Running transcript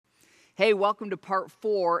Hey, welcome to part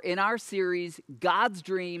 4 in our series, God's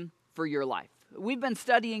Dream for Your Life. We've been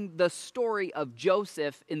studying the story of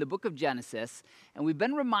Joseph in the book of Genesis, and we've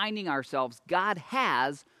been reminding ourselves God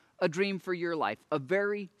has a dream for your life, a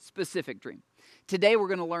very specific dream. Today, we're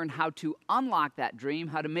going to learn how to unlock that dream,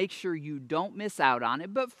 how to make sure you don't miss out on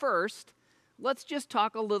it. But first, let's just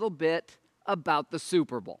talk a little bit about the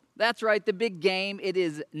Super Bowl. That's right, the big game. It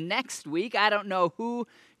is next week. I don't know who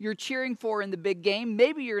you're cheering for in the big game.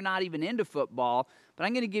 Maybe you're not even into football, but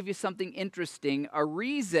I'm going to give you something interesting, a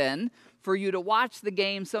reason for you to watch the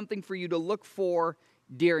game, something for you to look for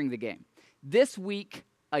during the game. This week,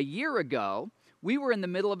 a year ago, we were in the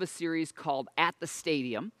middle of a series called At the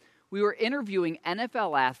Stadium. We were interviewing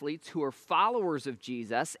NFL athletes who are followers of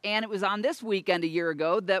Jesus, and it was on this weekend a year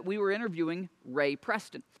ago that we were interviewing Ray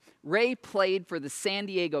Preston. Ray played for the San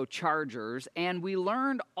Diego Chargers, and we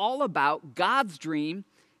learned all about God's dream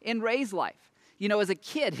in Ray's life. You know, as a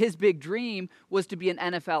kid, his big dream was to be an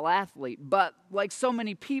NFL athlete, but like so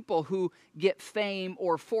many people who get fame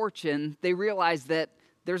or fortune, they realize that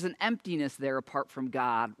there's an emptiness there apart from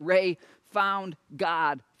God. Ray found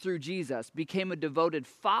God through Jesus, became a devoted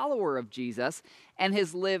follower of Jesus, and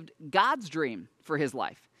has lived God's dream for his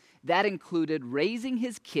life. That included raising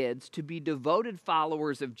his kids to be devoted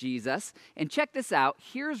followers of Jesus. And check this out.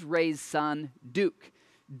 Here's Ray's son, Duke.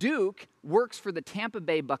 Duke works for the Tampa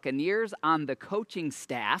Bay Buccaneers on the coaching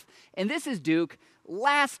staff. And this is Duke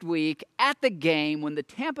last week at the game when the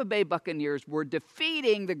Tampa Bay Buccaneers were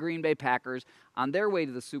defeating the Green Bay Packers on their way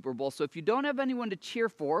to the Super Bowl. So if you don't have anyone to cheer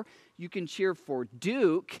for, you can cheer for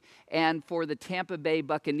Duke and for the Tampa Bay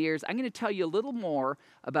Buccaneers. I'm going to tell you a little more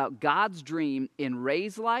about God's dream in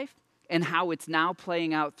Ray's life and how it's now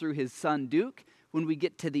playing out through his son Duke when we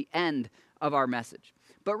get to the end of our message.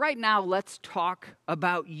 But right now, let's talk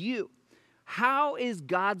about you. How is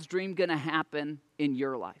God's dream going to happen in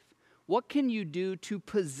your life? What can you do to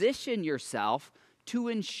position yourself to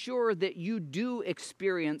ensure that you do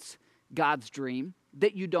experience God's dream,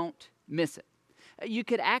 that you don't miss it? You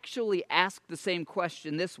could actually ask the same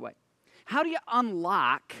question this way. How do you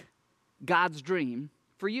unlock God's dream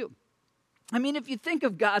for you? I mean, if you think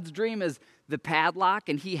of God's dream as the padlock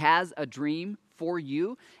and he has a dream for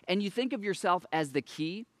you, and you think of yourself as the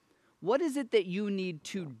key, what is it that you need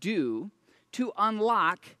to do to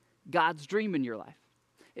unlock God's dream in your life?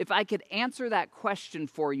 If I could answer that question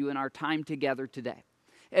for you in our time together today,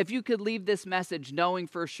 if you could leave this message knowing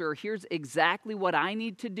for sure, here's exactly what I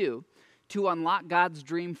need to do to unlock God's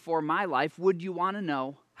dream for my life, would you want to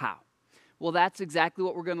know how? Well, that's exactly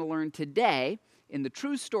what we're going to learn today in the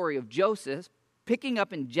true story of Joseph, picking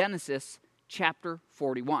up in Genesis chapter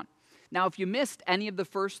 41. Now, if you missed any of the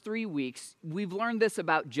first 3 weeks, we've learned this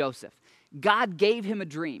about Joseph. God gave him a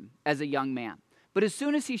dream as a young man. But as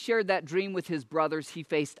soon as he shared that dream with his brothers, he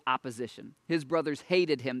faced opposition. His brothers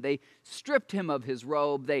hated him. They stripped him of his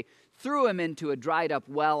robe. They threw him into a dried up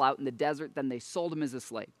well out in the desert. Then they sold him as a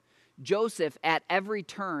slave. Joseph, at every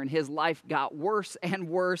turn, his life got worse and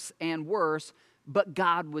worse and worse, but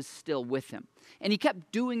God was still with him. And he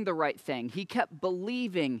kept doing the right thing. He kept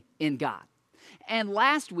believing in God. And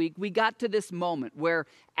last week, we got to this moment where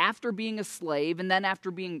after being a slave and then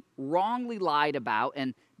after being wrongly lied about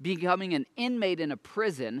and becoming an inmate in a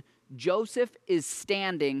prison, Joseph is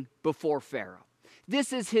standing before Pharaoh.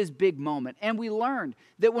 This is his big moment. And we learned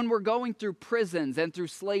that when we're going through prisons and through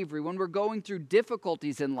slavery, when we're going through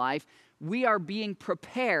difficulties in life, we are being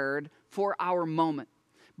prepared for our moment.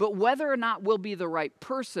 But whether or not we'll be the right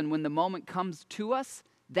person when the moment comes to us,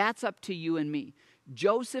 that's up to you and me.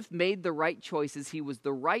 Joseph made the right choices. He was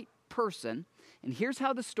the right person. And here's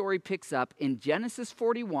how the story picks up in Genesis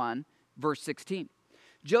 41, verse 16.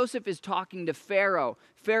 Joseph is talking to Pharaoh.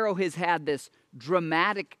 Pharaoh has had this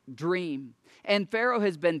dramatic dream. And Pharaoh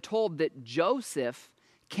has been told that Joseph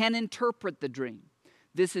can interpret the dream.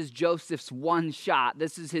 This is Joseph's one shot.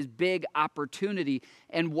 This is his big opportunity.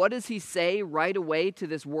 And what does he say right away to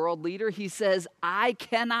this world leader? He says, I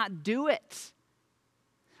cannot do it.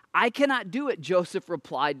 I cannot do it, Joseph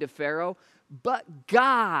replied to Pharaoh, but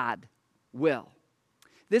God will.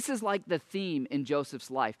 This is like the theme in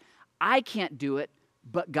Joseph's life. I can't do it,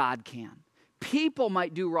 but God can. People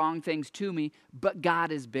might do wrong things to me, but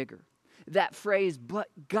God is bigger. That phrase, but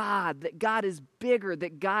God, that God is bigger,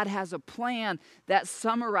 that God has a plan, that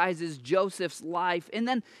summarizes Joseph's life. And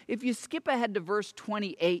then if you skip ahead to verse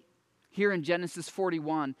 28 here in Genesis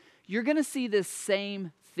 41, you're going to see this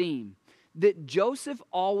same theme, that Joseph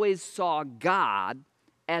always saw God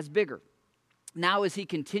as bigger. Now, as he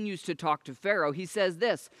continues to talk to Pharaoh, he says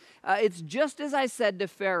this, it's just as I said to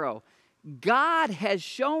Pharaoh, God has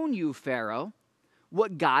shown you, Pharaoh,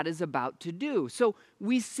 what God is about to do. So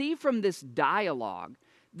we see from this dialogue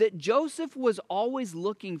that Joseph was always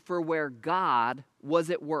looking for where God was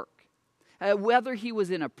at work. Whether he was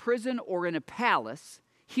in a prison or in a palace,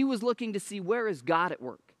 he was looking to see where is God at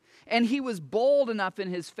work. And he was bold enough in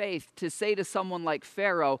his faith to say to someone like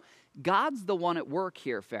Pharaoh, God's the one at work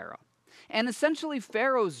here, Pharaoh. And essentially,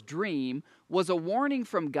 Pharaoh's dream was a warning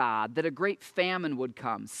from God that a great famine would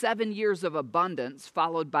come, 7 years of abundance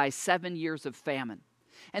followed by 7 years of famine.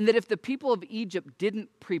 And that if the people of Egypt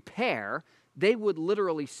didn't prepare, they would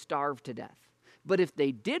literally starve to death. But if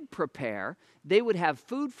they did prepare, they would have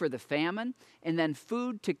food for the famine and then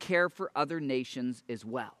food to care for other nations as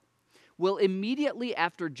well. Well, immediately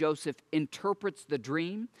after Joseph interprets the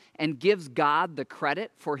dream and gives God the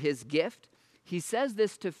credit for his gift, he says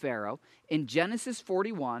this to Pharaoh in Genesis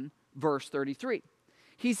 41, verse 33.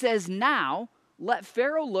 He says, now let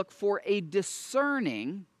Pharaoh look for a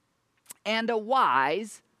discerning and a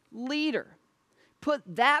wise leader. Put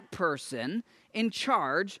that person in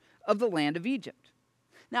charge of the land of Egypt.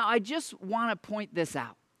 Now, I just want to point this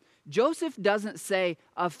out. Joseph doesn't say,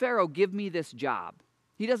 Pharaoh, give me this job.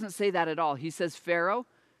 He doesn't say that at all. He says, Pharaoh,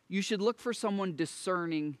 you should look for someone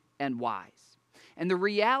discerning and wise. And the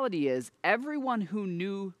reality is, everyone who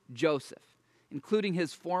knew Joseph, including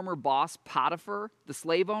his former boss, Potiphar, the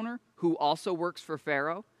slave owner, who also works for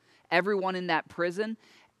Pharaoh, everyone in that prison,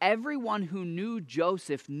 everyone who knew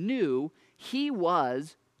Joseph knew he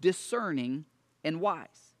was discerning and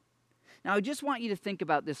wise. Now, I just want you to think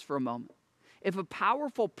about this for a moment. If a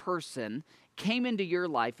powerful person came into your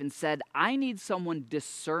life and said, I need someone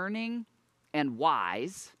discerning and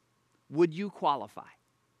wise, would you qualify?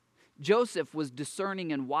 Joseph was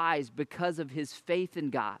discerning and wise because of his faith in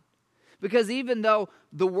God. Because even though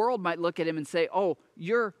the world might look at him and say, oh,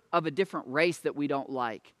 you're of a different race that we don't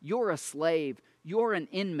like, you're a slave, you're an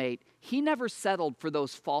inmate, he never settled for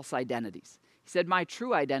those false identities. He said, my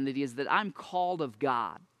true identity is that I'm called of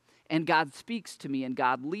God. And God speaks to me and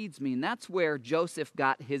God leads me. And that's where Joseph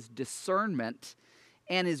got his discernment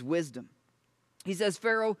and his wisdom. He says,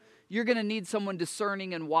 Pharaoh, you're going to need someone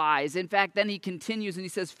discerning and wise. In fact, then he continues and he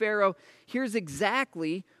says, Pharaoh, here's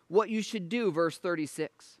exactly what you should do, verse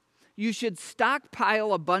 36. You should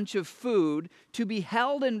stockpile a bunch of food to be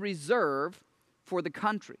held in reserve for the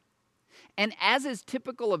country. And as is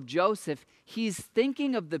typical of Joseph, he's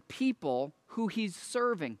thinking of the people who he's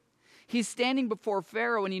serving. He's standing before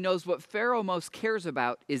Pharaoh and he knows what Pharaoh most cares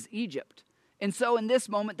about is Egypt. And so in this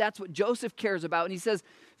moment, that's what Joseph cares about. And he says,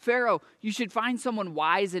 Pharaoh, you should find someone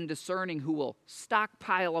wise and discerning who will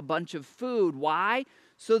stockpile a bunch of food. Why?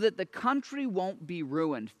 So that the country won't be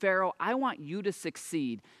ruined. Pharaoh, I want you to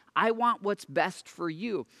succeed. I want what's best for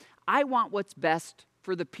you. I want what's best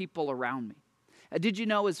for the people around me. Did you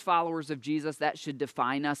know, as followers of Jesus, that should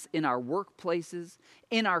define us in our workplaces,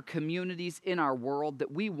 in our communities, in our world,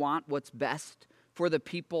 that we want what's best for the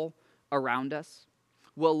people around us?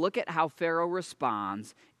 Well, look at how Pharaoh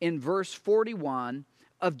responds in verse 41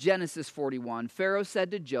 of Genesis 41. Pharaoh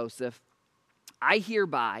said to Joseph, I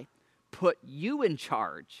hereby put you in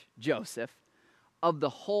charge, Joseph, of the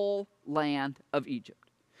whole land of Egypt.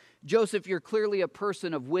 Joseph, you're clearly a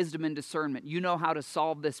person of wisdom and discernment. You know how to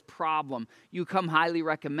solve this problem. You come highly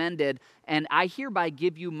recommended, and I hereby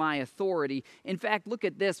give you my authority. In fact, look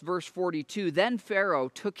at this, verse 42. Then Pharaoh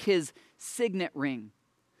took his signet ring.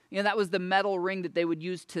 You know, that was the metal ring that they would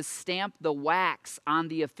use to stamp the wax on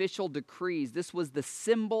the official decrees. This was the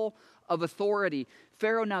symbol of authority.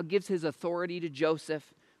 Pharaoh now gives his authority to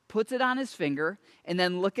Joseph, puts it on his finger, and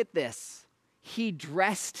then look at this. He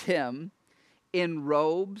dressed him in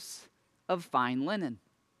robes of fine linen.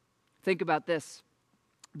 Think about this.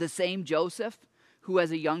 The same Joseph, who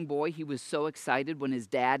as a young boy, he was so excited when his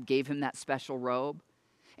dad gave him that special robe.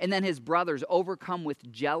 And then his brothers, overcome with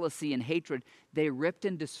jealousy and hatred, they ripped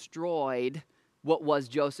and destroyed what was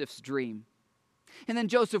Joseph's dream. And then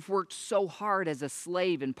Joseph worked so hard as a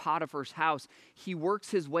slave in Potiphar's house. He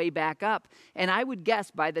works his way back up. And I would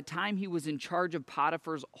guess by the time he was in charge of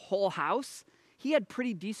Potiphar's whole house, he had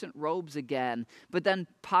pretty decent robes again, but then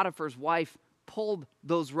Potiphar's wife pulled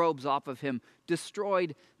those robes off of him,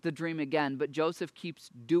 destroyed the dream again. But Joseph keeps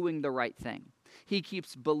doing the right thing. He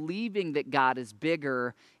keeps believing that God is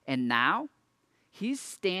bigger, and now he's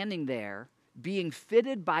standing there being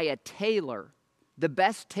fitted by a tailor, the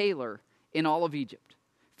best tailor in all of Egypt,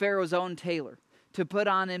 Pharaoh's own tailor, to put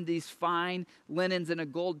on him these fine linens and a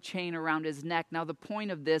gold chain around his neck. Now, the point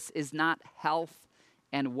of this is not health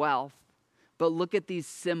and wealth, but look at these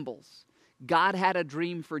symbols. God had a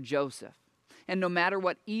dream for Joseph. And no matter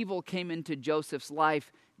what evil came into Joseph's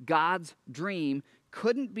life, God's dream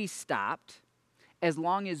couldn't be stopped as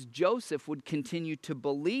long as Joseph would continue to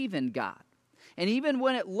believe in God. And even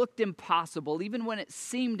when it looked impossible, even when it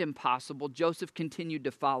seemed impossible, Joseph continued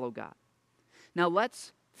to follow God. Now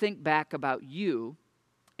let's think back about you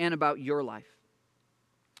and about your life,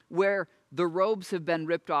 where the robes have been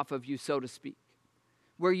ripped off of you, so to speak,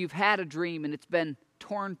 where you've had a dream and it's been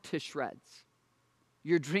torn to shreds.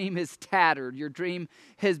 Your dream is tattered. Your dream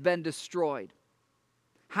has been destroyed.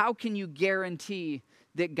 How can you guarantee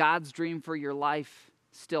that God's dream for your life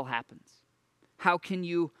still happens? How can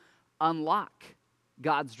you unlock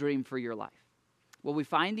God's dream for your life? Well, we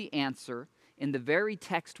find the answer in the very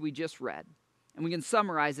text we just read, and we can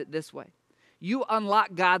summarize it this way. You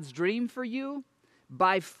unlock God's dream for you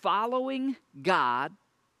by following God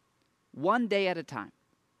one day at a time.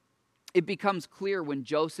 It becomes clear when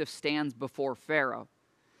Joseph stands before Pharaoh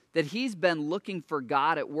that he's been looking for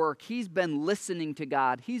God at work. He's been listening to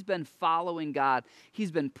God. He's been following God.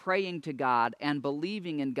 He's been praying to God and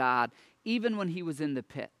believing in God even when he was in the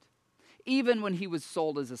pit, even when he was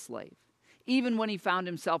sold as a slave, even when he found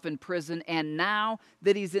himself in prison. And now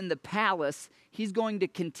that he's in the palace, he's going to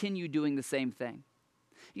continue doing the same thing.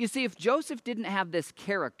 You see, if Joseph didn't have this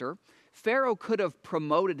character, Pharaoh could have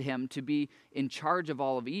promoted him to be in charge of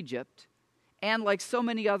all of Egypt. And like so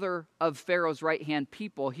many other of Pharaoh's right-hand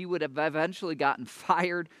people, he would have eventually gotten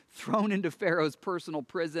fired, thrown into Pharaoh's personal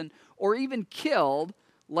prison, or even killed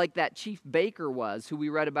like that chief baker was, who we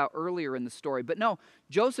read about earlier in the story. But no,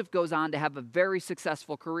 Joseph goes on to have a very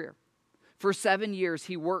successful career. For 7 years,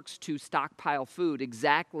 he works to stockpile food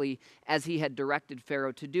exactly as he had directed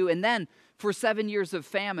Pharaoh to do. And then for 7 years of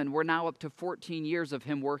famine, we're now up to 14 years of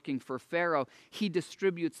him working for Pharaoh. He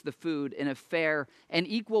distributes the food in a fair and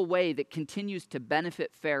equal way that continues to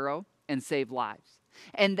benefit Pharaoh and save lives.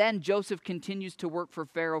 And then Joseph continues to work for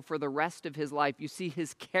Pharaoh for the rest of his life. You see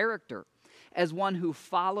his character as one who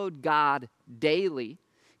followed God daily,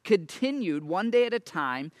 continued one day at a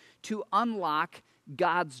time to unlock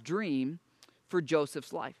God's dream for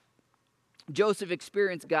Joseph's life. Joseph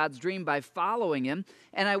experienced God's dream by following him,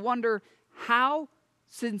 and I wonder, how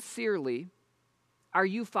sincerely are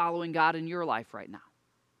you following God in your life right now?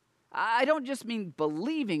 I don't just mean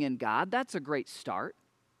believing in God, that's a great start,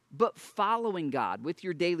 but following God with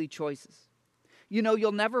your daily choices. You know,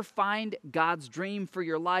 you'll never find God's dream for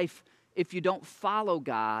your life if you don't follow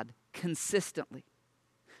God consistently.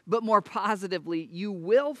 But more positively, you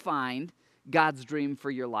will find God's dream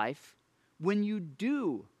for your life when you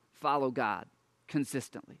do follow God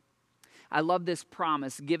consistently. I love this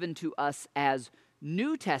promise given to us as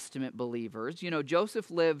New Testament believers. You know, Joseph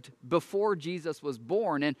lived before Jesus was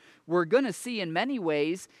born, and we're going to see in many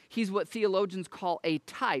ways he's what theologians call a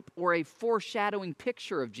type or a foreshadowing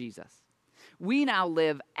picture of Jesus. We now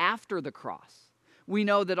live after the cross. We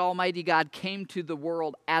know that Almighty God came to the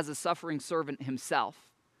world as a suffering servant himself,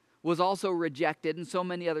 was also rejected, and so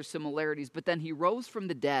many other similarities, but then he rose from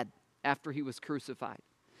the dead after he was crucified.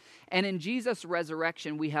 And in Jesus'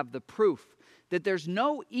 resurrection, we have the proof that there's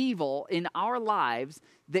no evil in our lives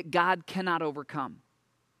that God cannot overcome.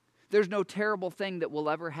 There's no terrible thing that will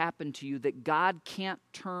ever happen to you that God can't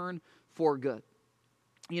turn for good.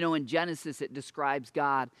 You know, in Genesis, it describes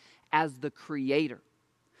God as the creator.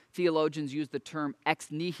 Theologians use the term ex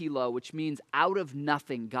nihilo, which means out of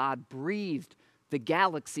nothing, God breathed the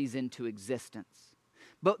galaxies into existence.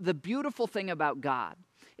 But the beautiful thing about God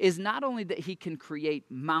is not only that he can create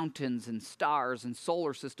mountains and stars and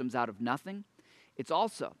solar systems out of nothing, it's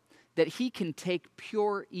also that he can take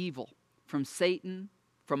pure evil from Satan,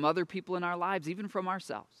 from other people in our lives, even from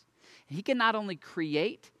ourselves. He can not only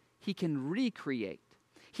create, he can recreate,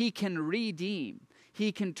 he can redeem,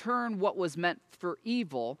 he can turn what was meant for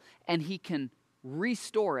evil, and he can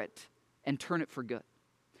restore it and turn it for good.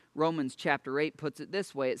 Romans chapter 8 puts it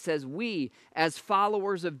this way. It says, we, as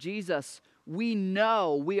followers of Jesus, we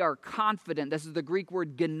know, we are confident, this is the Greek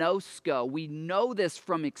word gnosko, we know this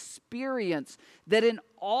from experience, that in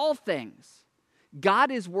all things,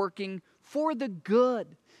 God is working for the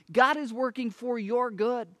good. God is working for your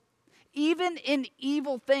good. Even in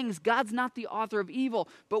evil things, God's not the author of evil.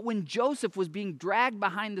 But when Joseph was being dragged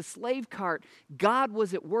behind the slave cart, God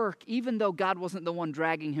was at work, even though God wasn't the one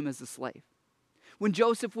dragging him as a slave. When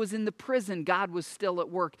Joseph was in the prison, God was still at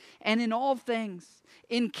work. And in all things,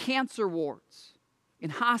 in cancer wards,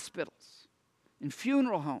 in hospitals, in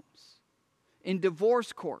funeral homes, in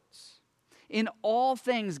divorce courts, in all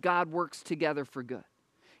things, God works together for good.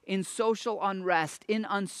 In social unrest, in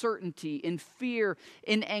uncertainty, in fear,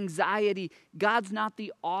 in anxiety, God's not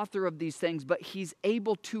the author of these things, but he's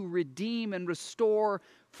able to redeem and restore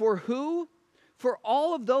for who? For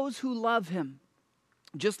all of those who love him.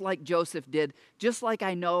 Just like Joseph did, just like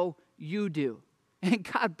I know you do. And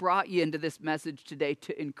God brought you into this message today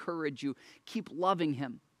to encourage you. Keep loving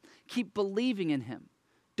him. Keep believing in him.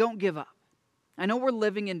 Don't give up. I know we're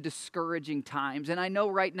living in discouraging times, and I know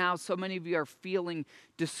right now so many of you are feeling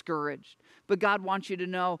discouraged. But God wants you to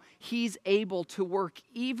know he's able to work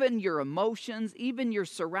even your emotions, even your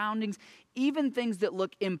surroundings, even things that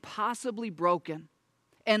look impossibly broken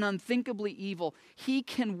and unthinkably evil. He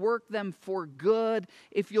can work them for good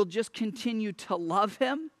if you'll just continue to love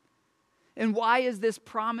him. And why is this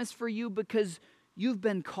promise for you? Because you've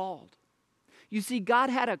been called. You see, God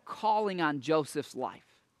had a calling on Joseph's life.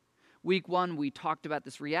 Week 1, we talked about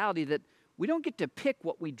this reality that we don't get to pick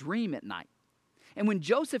what we dream at night. And when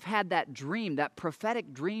Joseph had that dream, that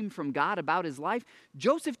prophetic dream from God about his life,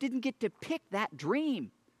 Joseph didn't get to pick that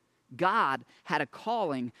dream. God had a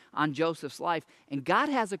calling on Joseph's life, and God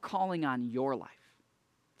has a calling on your life.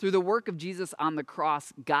 Through the work of Jesus on the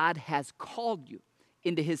cross, God has called you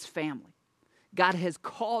into his family. God has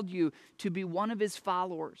called you to be one of his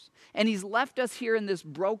followers. And he's left us here in this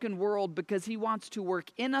broken world because he wants to work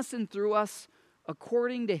in us and through us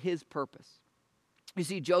according to his purpose. You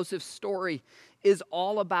see, Joseph's story is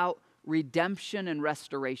all about redemption and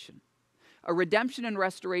restoration. A redemption and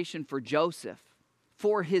restoration for Joseph,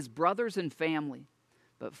 for his brothers and family,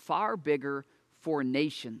 but far bigger for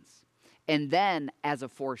nations. And then as a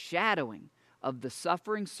foreshadowing of the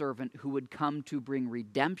suffering servant who would come to bring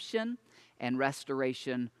redemption and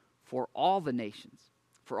restoration for all the nations,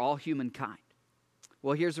 for all humankind.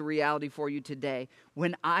 Well, here's a reality for you today.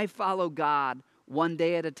 When I follow God one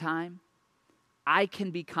day at a time, I can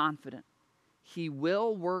be confident he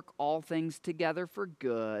will work all things together for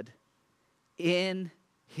good in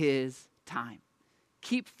his time.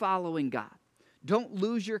 Keep following God. Don't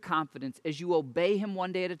lose your confidence as you obey him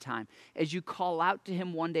one day at a time. As you call out to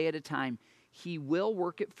him one day at a time, he will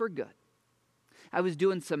work it for good. I was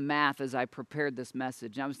doing some math as I prepared this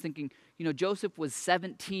message, and I was thinking, Joseph was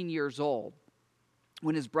 17 years old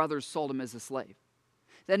when his brothers sold him as a slave.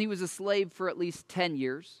 Then he was a slave for at least 10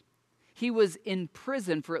 years. He was in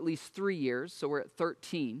prison for at least 3 years, so we're at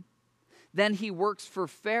 13. Then he works for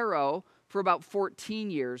Pharaoh for about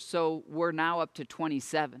 14 years, so we're now up to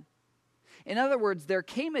 27. In other words, there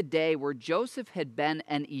came a day where Joseph had been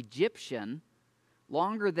an Egyptian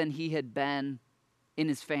longer than he had been in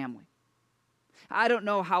his family. I don't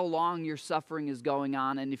know how long your suffering is going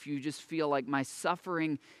on, and if you just feel like my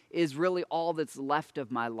suffering is really all that's left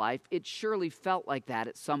of my life, it surely felt like that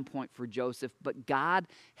at some point for Joseph, but God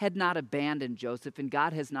had not abandoned Joseph, and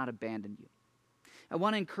God has not abandoned you. I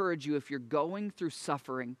want to encourage you, if you're going through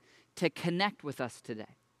suffering, to connect with us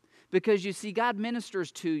today. Because you see, God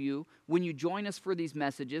ministers to you when you join us for these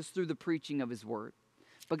messages through the preaching of his word.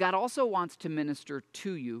 But God also wants to minister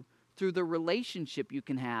to you through the relationship you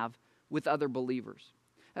can have with other believers.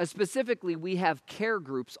 Specifically, we have care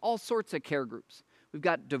groups, all sorts of care groups. We've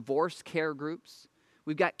got divorce care groups.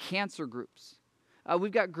 We've got cancer groups.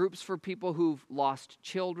 We've got groups for people who've lost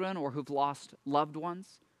children or who've lost loved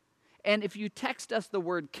ones. And if you text us the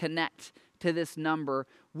word connect to this number,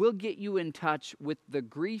 we'll get you in touch with the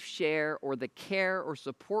grief share or the care or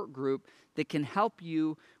support group that can help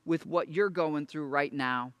you with what you're going through right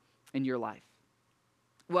now in your life.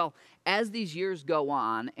 Well, as these years go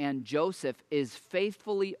on and Joseph is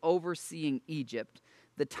faithfully overseeing Egypt,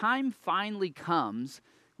 the time finally comes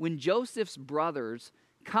when Joseph's brothers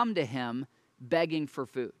come to him begging for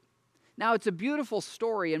food. Now, it's a beautiful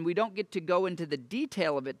story, and we don't get to go into the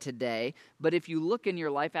detail of it today, but if you look in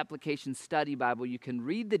your Life Application Study Bible, you can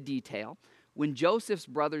read the detail. When Joseph's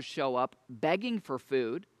brothers show up begging for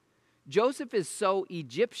food, Joseph is so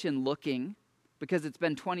Egyptian-looking because it's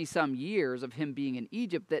been 20-some years of him being in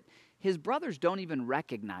Egypt that his brothers don't even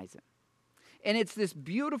recognize him. And it's this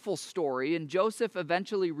beautiful story, and Joseph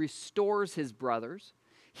eventually restores his brothers.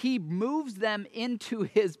 He moves them into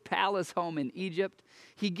his palace home in Egypt.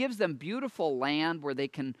 He gives them beautiful land where they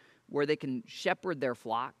can shepherd their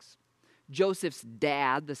flocks. Joseph's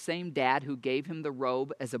dad, the same dad who gave him the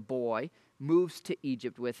robe as a boy, moves to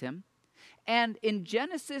Egypt with him. And in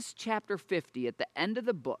Genesis chapter 50, at the end of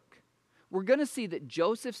the book, we're going to see that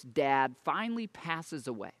Joseph's dad finally passes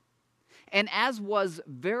away. And as was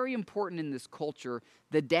very important in this culture,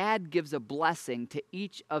 the dad gives a blessing to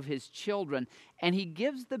each of his children, and he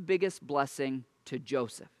gives the biggest blessing to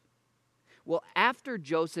Joseph. Well, after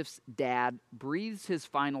Joseph's dad breathes his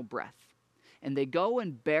final breath, and they go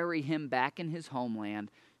and bury him back in his homeland,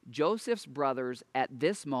 Joseph's brothers at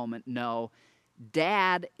this moment know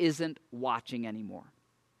Dad isn't watching anymore.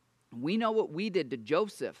 We know what we did to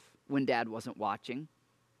Joseph when Dad wasn't watching.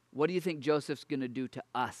 What do you think Joseph's going to do to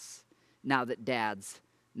us now that Dad's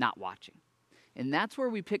not watching? And that's where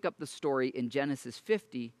we pick up the story in Genesis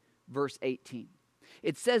 50, verse 18.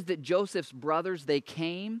 It says that Joseph's brothers, they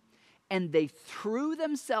came and they threw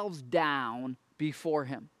themselves down before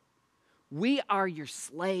him. "We are your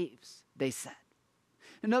slaves," they said.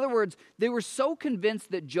 In other words, they were so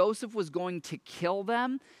convinced that Joseph was going to kill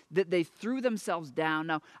them that they threw themselves down.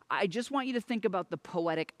 Now, I just want you to think about the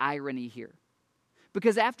poetic irony here.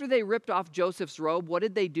 Because after they ripped off Joseph's robe, what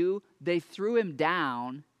did they do? They threw him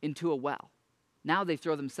down into a well. Now they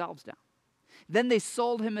throw themselves down. Then they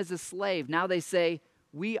sold him as a slave. Now they say,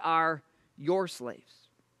 "We are your slaves."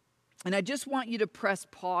 And I just want you to press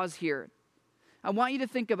pause here. I want you to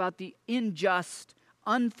think about the unjust,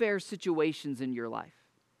 unfair situations in your life.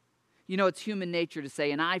 You know, it's human nature to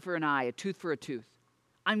say an eye for an eye, a tooth for a tooth.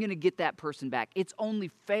 I'm going to get that person back. It's only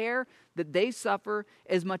fair that they suffer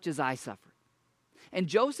as much as I suffer. And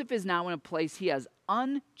Joseph is now in a place he has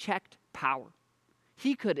unchecked power.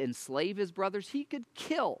 He could enslave his brothers. He could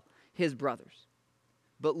kill his brothers.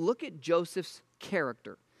 But look at Joseph's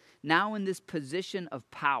character, now in this position of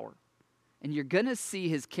power. And you're going to see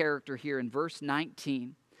his character here in verse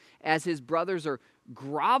 19 as his brothers are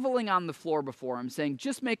groveling on the floor before him, saying,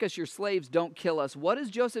 "Just make us your slaves, don't kill us." What does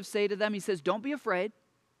Joseph say to them? He says, "Don't be afraid."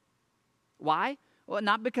 Why? Well,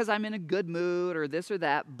 not because I'm in a good mood or this or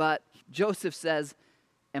that, but Joseph says,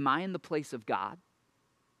 "Am I in the place of God?"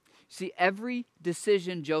 See, every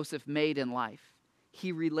decision Joseph made in life,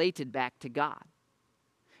 he related back to God.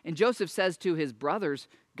 And Joseph says to his brothers,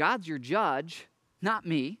 "God's your judge, not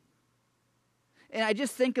me." And I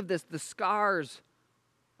just think of this, the scars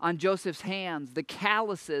on Joseph's hands, the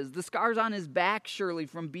calluses, the scars on his back, surely,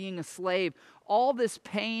 from being a slave, all this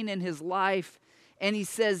pain in his life. And he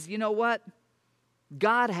says, you know what?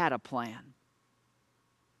 God had a plan.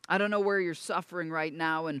 I don't know where you're suffering right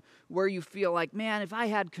now and where you feel like, man, if I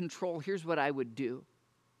had control, here's what I would do.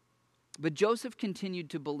 But Joseph continued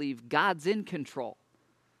to believe God's in control,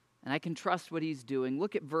 and I can trust what he's doing.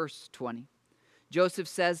 Look at verse 20. Joseph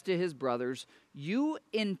says to his brothers, "You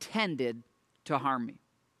intended to harm me.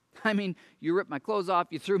 I mean, you ripped my clothes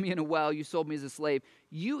off, you threw me in a well, you sold me as a slave.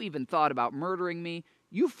 You even thought about murdering me.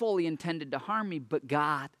 You fully intended to harm me, but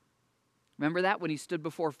God." Remember that when he stood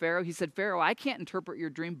before Pharaoh? He said, "Pharaoh, I can't interpret your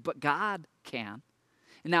dream, but God can."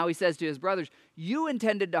 And now he says to his brothers, "You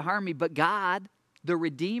intended to harm me, but God, the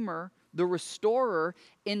Redeemer, the Restorer,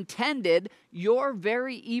 intended your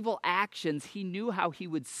very evil actions. He knew how he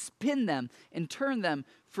would spin them and turn them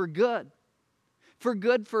for good. For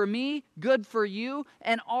good for me, good for you,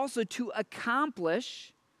 and also to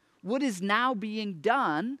accomplish what is now being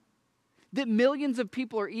done, that millions of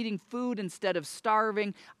people are eating food instead of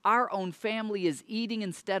starving. Our own family is eating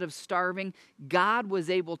instead of starving. God was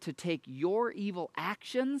able to take your evil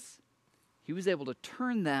actions. He was able to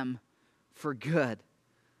turn them for good."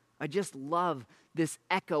 I just love this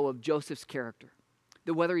echo of Joseph's character.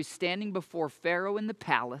 That whether he's standing before Pharaoh in the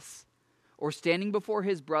palace or standing before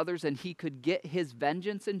his brothers and he could get his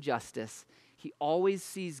vengeance and justice, he always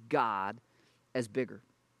sees God as bigger.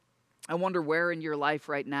 I wonder where in your life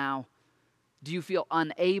right now do you feel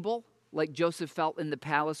unable, like Joseph felt in the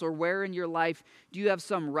palace, or where in your life do you have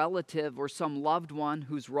some relative or some loved one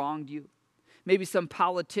who's wronged you? Maybe some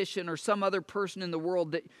politician or some other person in the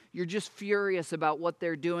world that you're just furious about what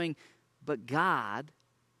they're doing, but God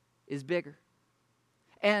is bigger.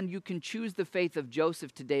 And you can choose the faith of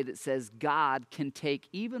Joseph today that says God can take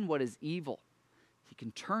even what is evil. He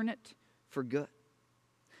can turn it for good.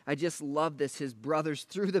 I just love this. His brothers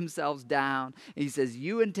threw themselves down. And he says,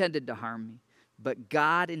 "You intended to harm me, but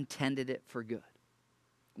God intended it for good."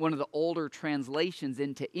 One of the older translations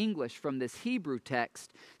into English from this Hebrew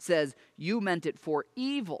text says, "You meant it for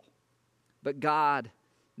evil, but God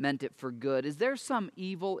meant it for good." Is there some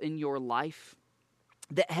evil in your life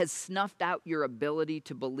that has snuffed out your ability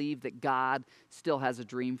to believe that God still has a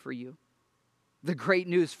dream for you? The great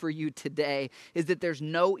news for you today is that there's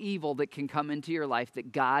no evil that can come into your life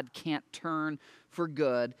that God can't turn for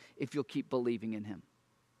good if you'll keep believing in him.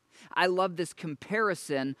 I love this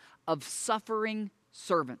comparison of suffering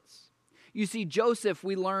servants. You see, Joseph,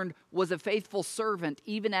 we learned, was a faithful servant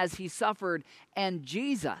even as he suffered. And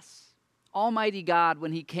Jesus, Almighty God,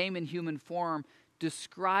 when he came in human form,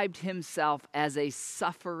 described himself as a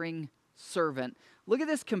suffering servant. Look at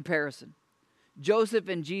this comparison. Joseph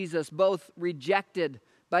and Jesus, both rejected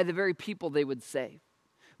by the very people they would save.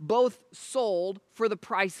 Both sold for the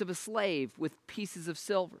price of a slave with pieces of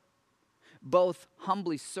silver. Both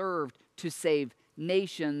humbly served to save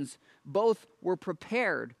nations. Both were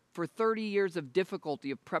prepared for 30 years of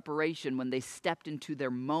difficulty of preparation when they stepped into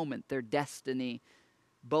their moment, their destiny.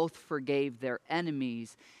 Both forgave their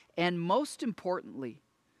enemies. And most importantly,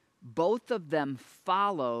 both of them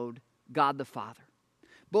followed God the Father.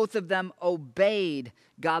 Both of them obeyed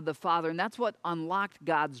God the Father, and that's what unlocked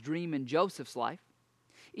God's dream in Joseph's life.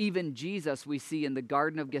 Even Jesus we see in the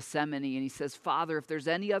Garden of Gethsemane, and he says, Father, if there's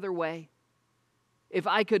any other way, if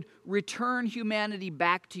I could return humanity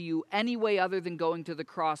back to you any way other than going to the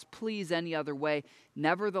cross, please, any other way.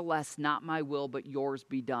 Nevertheless, not my will, but yours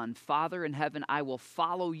be done. Father in heaven, I will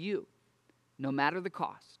follow you, no matter the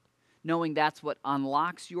cost, knowing that's what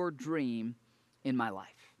unlocks your dream in my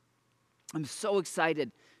life. I'm so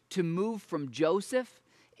excited to move from Joseph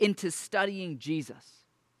into studying Jesus.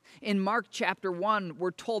 In Mark chapter 1,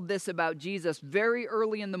 we're told this about Jesus very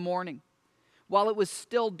early in the morning. While it was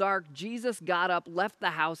still dark, Jesus got up, left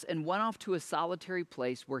the house, and went off to a solitary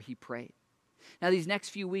place where he prayed. Now, these next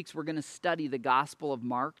few weeks, we're going to study the Gospel of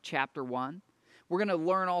Mark chapter 1. We're going to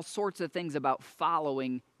learn all sorts of things about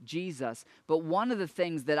following Jesus. But one of the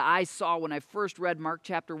things that I saw when I first read Mark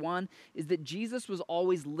chapter 1 is that Jesus was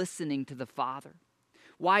always listening to the Father.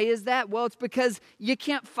 Why is that? Well, it's because you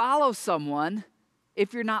can't follow someone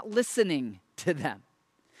if you're not listening to them.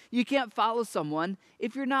 You can't follow someone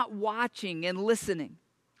if you're not watching and listening.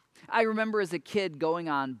 I remember as a kid going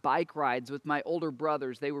on bike rides with my older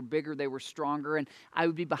brothers. They were bigger, they were stronger, and I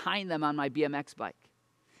would be behind them on my BMX bike.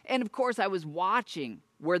 And of course, I was watching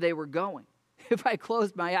where they were going. If I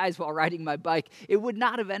closed my eyes while riding my bike, it would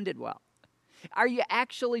not have ended well. Are you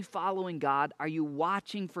actually following God? Are you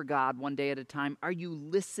watching for God one day at a time? Are you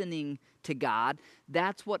listening to God?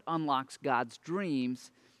 That's what unlocks God's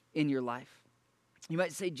dreams in your life. You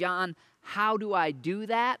might say, John, how do I do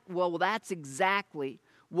that? Well, that's exactly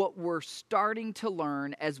what we're starting to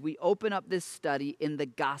learn as we open up this study in the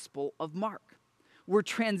Gospel of Mark. We're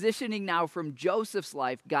transitioning now from Joseph's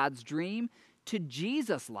life, God's dream, to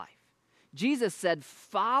Jesus' life. Jesus said,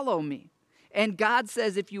 follow me. And God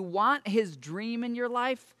says, if you want his dream in your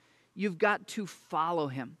life, you've got to follow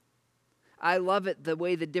him. I love it the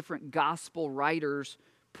way the different gospel writers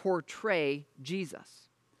portray Jesus.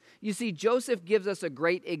 You see, Joseph gives us a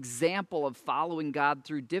great example of following God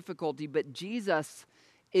through difficulty, but Jesus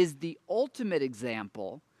is the ultimate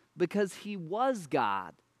example because he was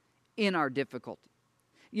God in our difficulty.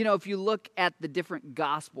 You know, if you look at the different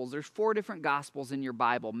gospels, there's 4 different gospels in your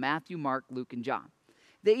Bible: Matthew, Mark, Luke, and John.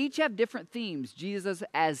 They each have different themes. Jesus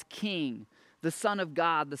as king, the Son of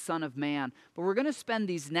God, the Son of Man. But we're going to spend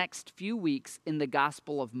these next few weeks in the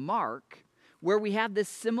Gospel of Mark, where we have this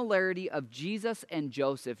similarity of Jesus and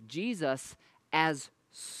Joseph. Jesus as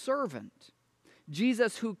servant.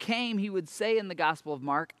 Jesus who came, he would say in the Gospel of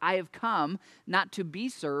Mark, I have come not to be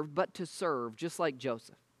served, but to serve, just like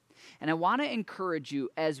Joseph. And I want to encourage you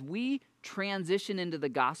as we transition into the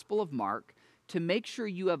Gospel of Mark to make sure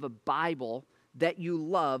you have a Bible that you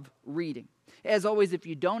love reading. As always, if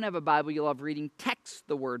you don't have a Bible you love reading, text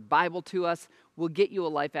the word Bible to us. We'll get you a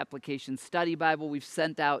Life Application Study Bible. We've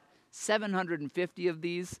sent out 750 of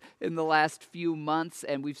these in the last few months,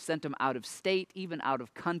 and we've sent them out of state, even out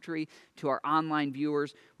of country, to our online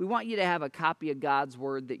viewers. We want you to have a copy of God's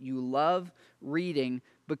Word that you love reading,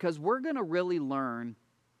 because we're going to really learn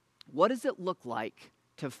what does it look like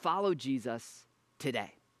to follow Jesus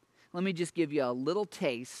today. Let me just give you a little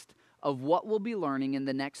taste of what we'll be learning in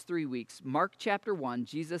the next 3 weeks. Mark chapter 1,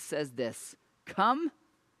 Jesus says this, come,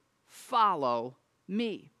 follow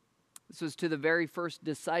me. This was to the very first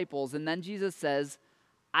disciples. And then Jesus says,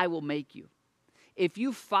 I will make you. If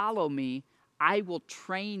you follow me, I will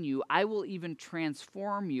train you. I will even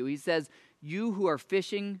transform you. He says, you who are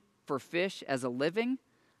fishing for fish as a living,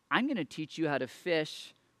 I'm going to teach you how to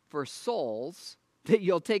fish for souls that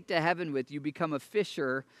you'll take to heaven with you, become a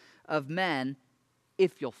fisher of men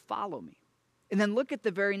if you'll follow me. And then look at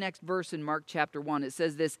the very next verse in Mark chapter 1. It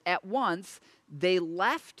says this, at once they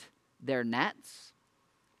left their nets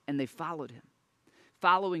and they followed him.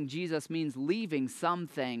 Following Jesus means leaving some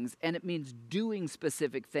things, and it means doing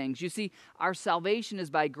specific things. You see, our salvation is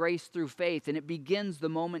by grace through faith, and it begins the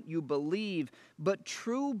moment you believe. But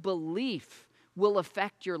true belief will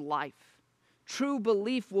affect your life. True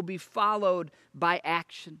belief will be followed by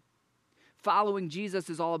action. Following Jesus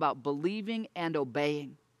is all about believing and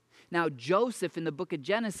obeying. Now, Joseph in the book of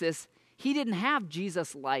Genesis, he didn't have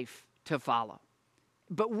Jesus' life to follow,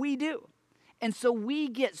 but we do. And so we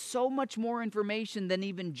get so much more information than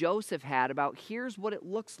even Joseph had about here's what it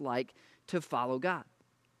looks like to follow God.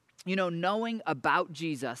 You know, knowing about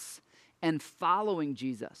Jesus and following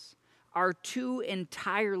Jesus are 2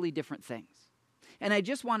 entirely different things. And I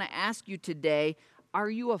just want to ask you today, are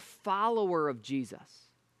you a follower of Jesus?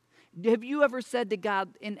 Have you ever said to God,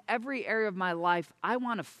 in every area of my life, I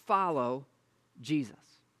want to follow Jesus?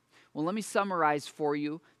 Well, let me summarize for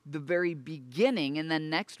you the very beginning, and then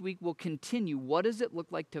next week we'll continue. What does it look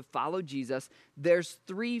like to follow Jesus? There's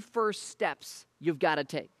 3 first steps you've got to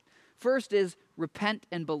take. First is repent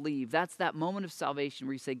and believe. That's that moment of salvation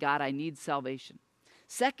where you say, God, I need salvation.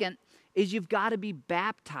 Second is you've got to be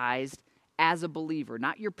baptized as a believer.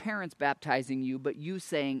 Not your parents baptizing you, but you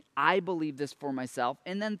saying, I believe this for myself.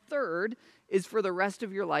 And then third is for the rest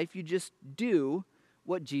of your life, you just do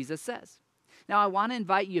what Jesus says. Now, I want to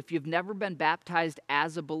invite you, if you've never been baptized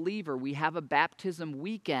as a believer, we have a baptism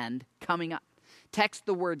weekend coming up. Text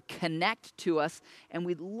the word connect to us, and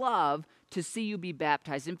we'd love to see you be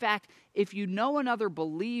baptized. In fact, if you know another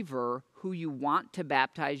believer who you want to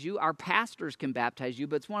baptize you, our pastors can baptize you,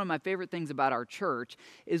 but it's one of my favorite things about our church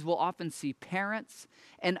is we'll often see parents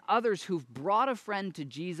and others who've brought a friend to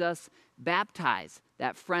Jesus baptize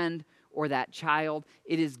that friend or that child.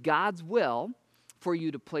 It is God's will for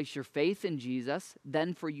you to place your faith in Jesus,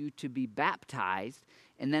 then for you to be baptized,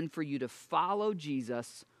 and then for you to follow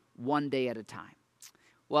Jesus one day at a time.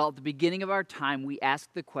 Well, at the beginning of our time, we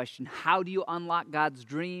asked the question, how do you unlock God's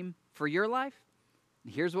dream for your life?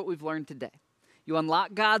 And here's what we've learned today. You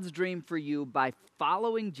unlock God's dream for you by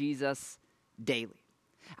following Jesus daily.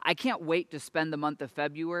 I can't wait to spend the month of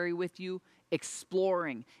February with you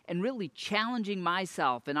exploring and really challenging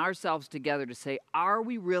myself and ourselves together to say, are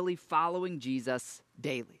we really following Jesus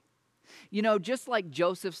daily? You know, just like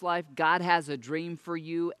Joseph's life, God has a dream for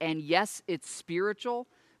you, and yes, it's spiritual,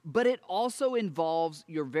 but it also involves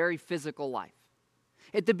your very physical life.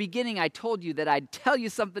 At the beginning, I told you that I'd tell you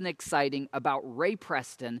something exciting about Ray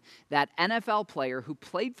Preston, that NFL player who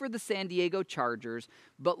played for the San Diego Chargers,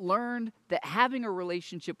 but learned that having a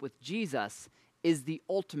relationship with Jesus is the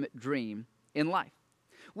ultimate dream in life.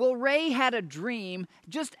 Well, Ray had a dream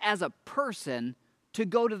just as a person to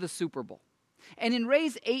go to the Super Bowl. And in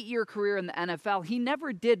Ray's 8-year career in the NFL, he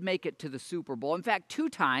never did make it to the Super Bowl. In fact, 2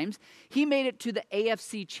 times, he made it to the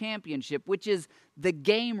AFC Championship, which is the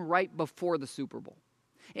game right before the Super Bowl.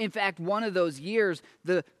 In fact, one of those years,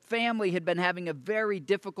 the family had been having a very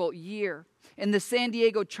difficult year, and the San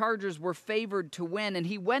Diego Chargers were favored to win, and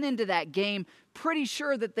he went into that game pretty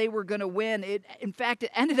sure that they were going to win. In fact,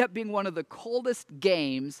 it ended up being one of the coldest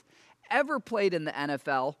games ever played in the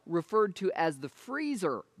NFL, referred to as the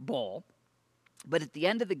Freezer Bowl. But at the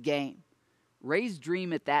end of the game, Ray's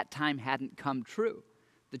dream at that time hadn't come true.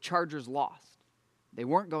 The Chargers lost. They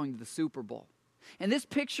weren't going to the Super Bowl. And this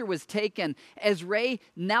picture was taken as Ray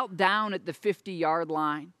knelt down at the 50-yard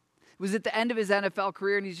line. It was at the end of his NFL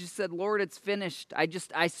career, and he just said, Lord, it's finished.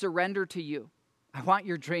 I surrender to you. I want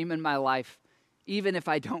your dream in my life, even if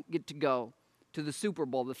I don't get to go to the Super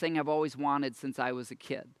Bowl, the thing I've always wanted since I was a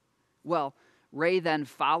kid. Well, Ray then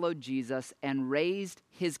followed Jesus and raised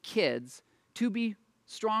his kids to be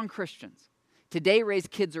strong Christians. Today, Ray's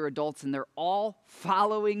kids are adults, and they're all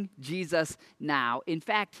following Jesus now. In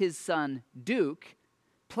fact, his son, Duke,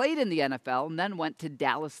 played in the NFL and then went to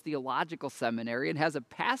Dallas Theological Seminary and has a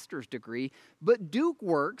pastor's degree. But Duke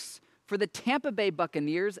works for the Tampa Bay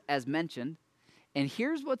Buccaneers, as mentioned. And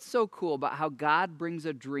here's what's so cool about how God brings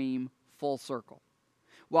a dream full circle.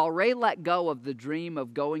 While Ray let go of the dream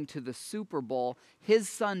of going to the Super Bowl, his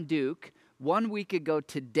son, Duke, 1 week ago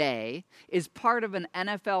today, is part of an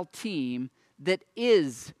NFL team that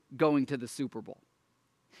is going to the Super Bowl.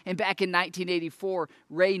 And back in 1984,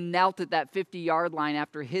 Ray knelt at that 50-yard line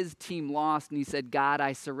after his team lost, and he said, God,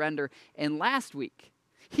 I surrender. And last week,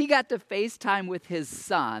 he got to FaceTime with his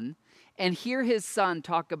son and hear his son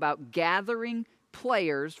talk about gathering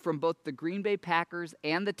players from both the Green Bay Packers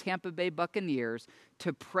and the Tampa Bay Buccaneers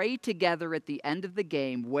to pray together at the end of the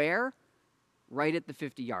game. Where? Right at the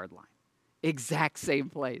 50-yard line. Exact same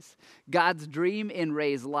place. God's dream in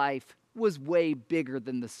Ray's life was way bigger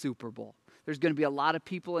than the Super Bowl. There's going to be a lot of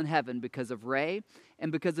people in heaven because of Ray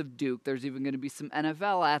and because of Duke. There's even going to be some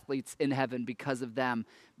NFL athletes in heaven because of them.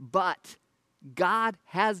 But God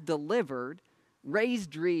has delivered Ray's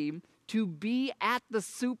dream to be at the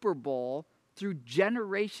Super Bowl through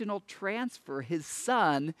generational transfer. His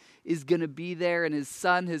son is going to be there, and his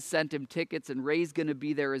son has sent him tickets, and Ray's going to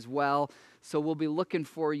be there as well. So we'll be looking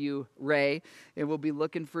for you, Ray, and we'll be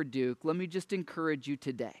looking for Duke. Let me just encourage you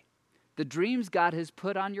today. The dreams God has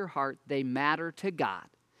put on your heart, they matter to God.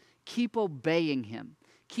 Keep obeying him.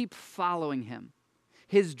 Keep following him.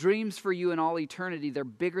 His dreams for you in all eternity, they're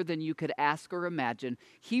bigger than you could ask or imagine.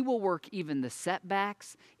 He will work even the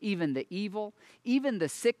setbacks, even the evil, even the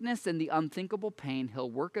sickness and the unthinkable pain.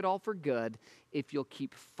 He'll work it all for good if you'll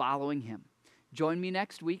keep following him. Join me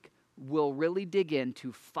next week. We'll really dig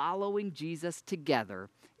into following Jesus together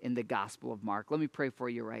in the Gospel of Mark. Let me pray for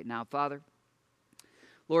you right now. Father,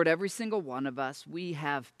 Lord, every single one of us, we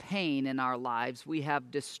have pain in our lives. We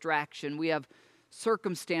have distraction. We have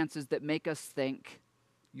circumstances that make us think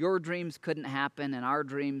your dreams couldn't happen and our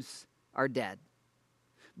dreams are dead.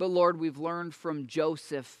 But Lord, we've learned from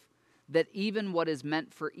Joseph that even what is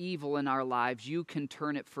meant for evil in our lives, you can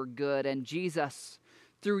turn it for good. And Jesus,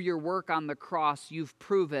 through your work on the cross, you've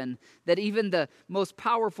proven that even the most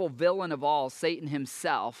powerful villain of all, Satan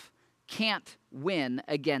himself, can't win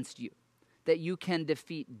against you. That you can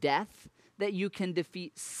defeat death, that you can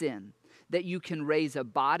defeat sin, that you can raise a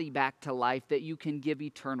body back to life, that you can give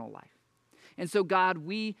eternal life. And so, God,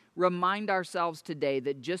 we remind ourselves today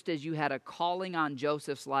that just as you had a calling on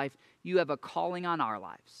Joseph's life, you have a calling on our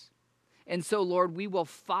lives. And so, Lord, we will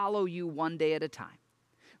follow you one day at a time.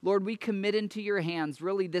 Lord, we commit into your hands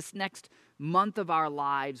really this next month of our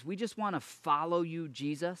lives. We just want to follow you,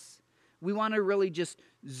 Jesus. We want to really just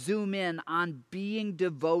zoom in on being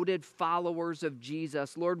devoted followers of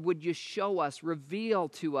Jesus. Lord, would you show us, reveal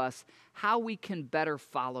to us how we can better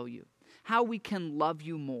follow you, how we can love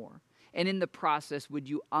you more. And in the process, would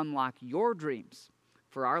you unlock your dreams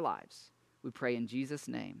for our lives? We pray in Jesus'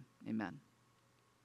 name, amen.